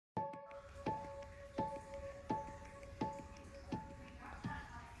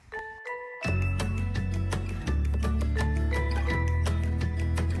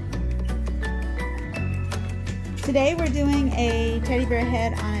Today we're doing a teddy bear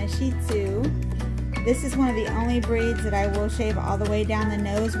head on a Shih Tzu. This is one of the only breeds that I will shave all the way down the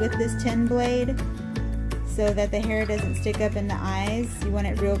nose with this 10 blade so that the hair doesn't stick up in the eyes. You want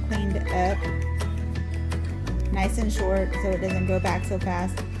it real cleaned up, nice and short so it doesn't grow back so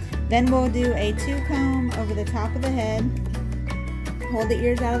fast. Then we'll do a 2-comb over the top of the head. Hold the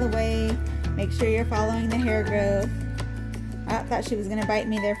ears out of the way. Make sure you're following the hair growth. I thought she was going to bite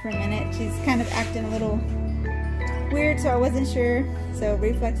me there for a minute. She's kind of acting a little weird, so I wasn't sure. So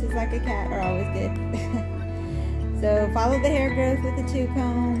reflexes like a cat are always good. So follow the hair growth with the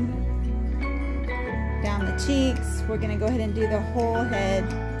 2-comb. Down the cheeks. We're going to go ahead and do the whole head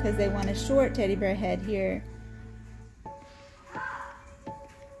because they want a short teddy bear head here.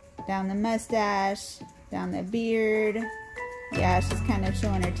 Down the mustache. Down the beard. Yeah, she's kind of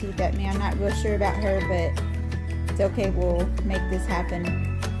showing her teeth at me. I'm not real sure about her, but it's okay. We'll make this happen.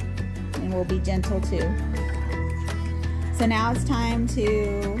 And we'll be gentle too. So now it's time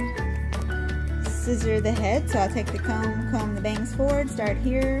to scissor the head. So I'll take the comb the bangs forward, start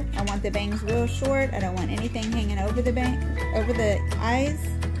here. I want the bangs real short. I don't want anything hanging over the eyes.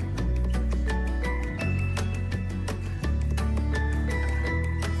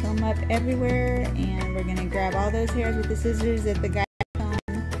 Comb up everywhere, and we're gonna grab all those hairs with the scissors that the guy comb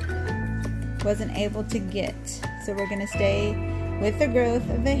wasn't able to get. So we're gonna stay with the growth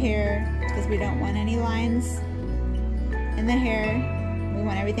of the hair because we don't want any lines in the hair. We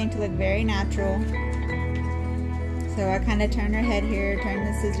want everything to look very natural. So I kind of turn her head here, turn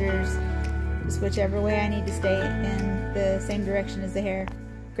the scissors, just whichever way I need to stay in the same direction as the hair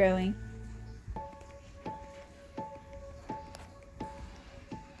growing.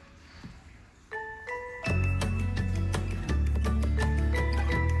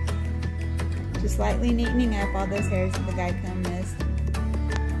 Just lightly neatening up all those hairs that the guide comb missed.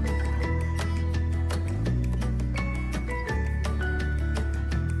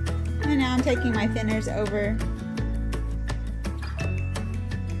 And now I'm taking my thinners over.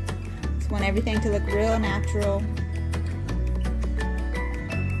 Just want everything to look real natural.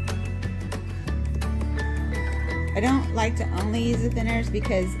 I don't like to only use the thinners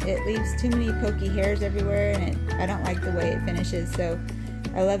because it leaves too many pokey hairs everywhere, and I don't like the way it finishes. So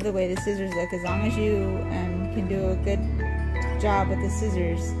I love the way the scissors look. As long as you can do a good job with the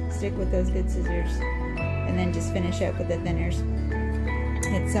scissors, stick with those good scissors, and then just finish up with the thinners.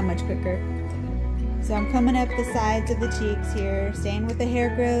 It's so much quicker. So I'm combing up the sides of the cheeks here, staying with the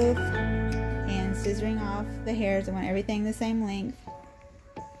hair growth and scissoring off the hairs. I want everything the same length.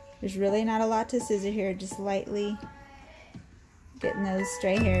 There's really not a lot to scissor here, just lightly getting those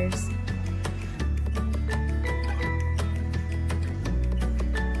stray hairs.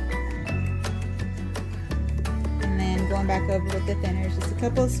 And then going back over with the thinners, just a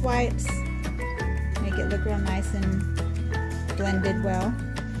couple of swipes, make it look real nice and blended well.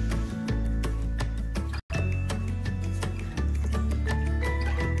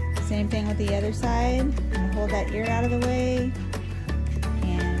 Same thing with the other side. I'm going to hold that ear out of the way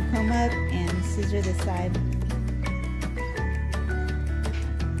and comb up and scissor this side.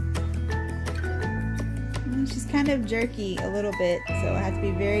 And it's just kind of jerky a little bit, so I have to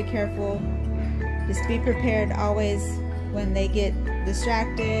be very careful. Just be prepared always when they get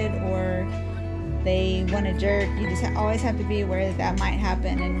distracted or they want to jerk. You just always have to be aware that that might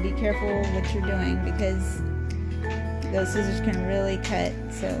happen, and be careful what you're doing because those scissors can really cut.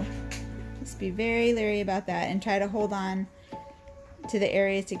 So just be very leery about that and try to hold on to the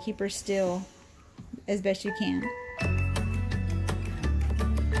areas to keep her still as best you can.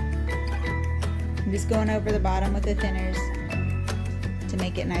 I'm just going over the bottom with the thinners to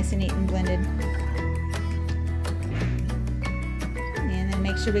make it nice and neat and blended.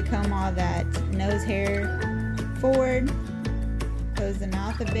 Make sure we comb all that nose hair forward, close the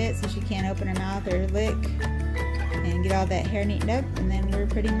mouth a bit so she can't open her mouth or lick, and get all that hair neatened up, and then we're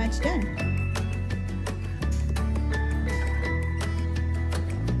pretty much done.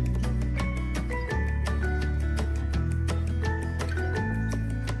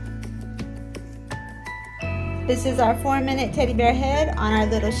 This is our 4-minute teddy bear head on our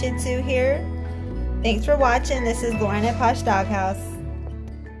little Shih Tzu here. Thanks for watching. This is Lauren at Posh Dog House.